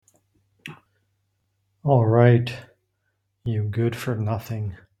All right, you good for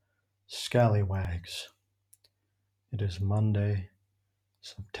nothing scallywags. It is Monday,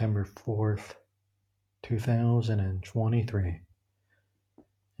 September 4th, 2023.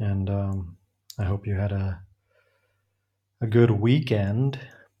 And I hope you had a good weekend.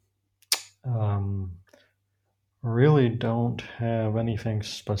 Really don't have anything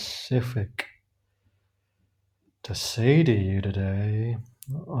specific to say to you today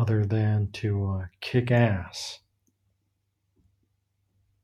other than to kick ass.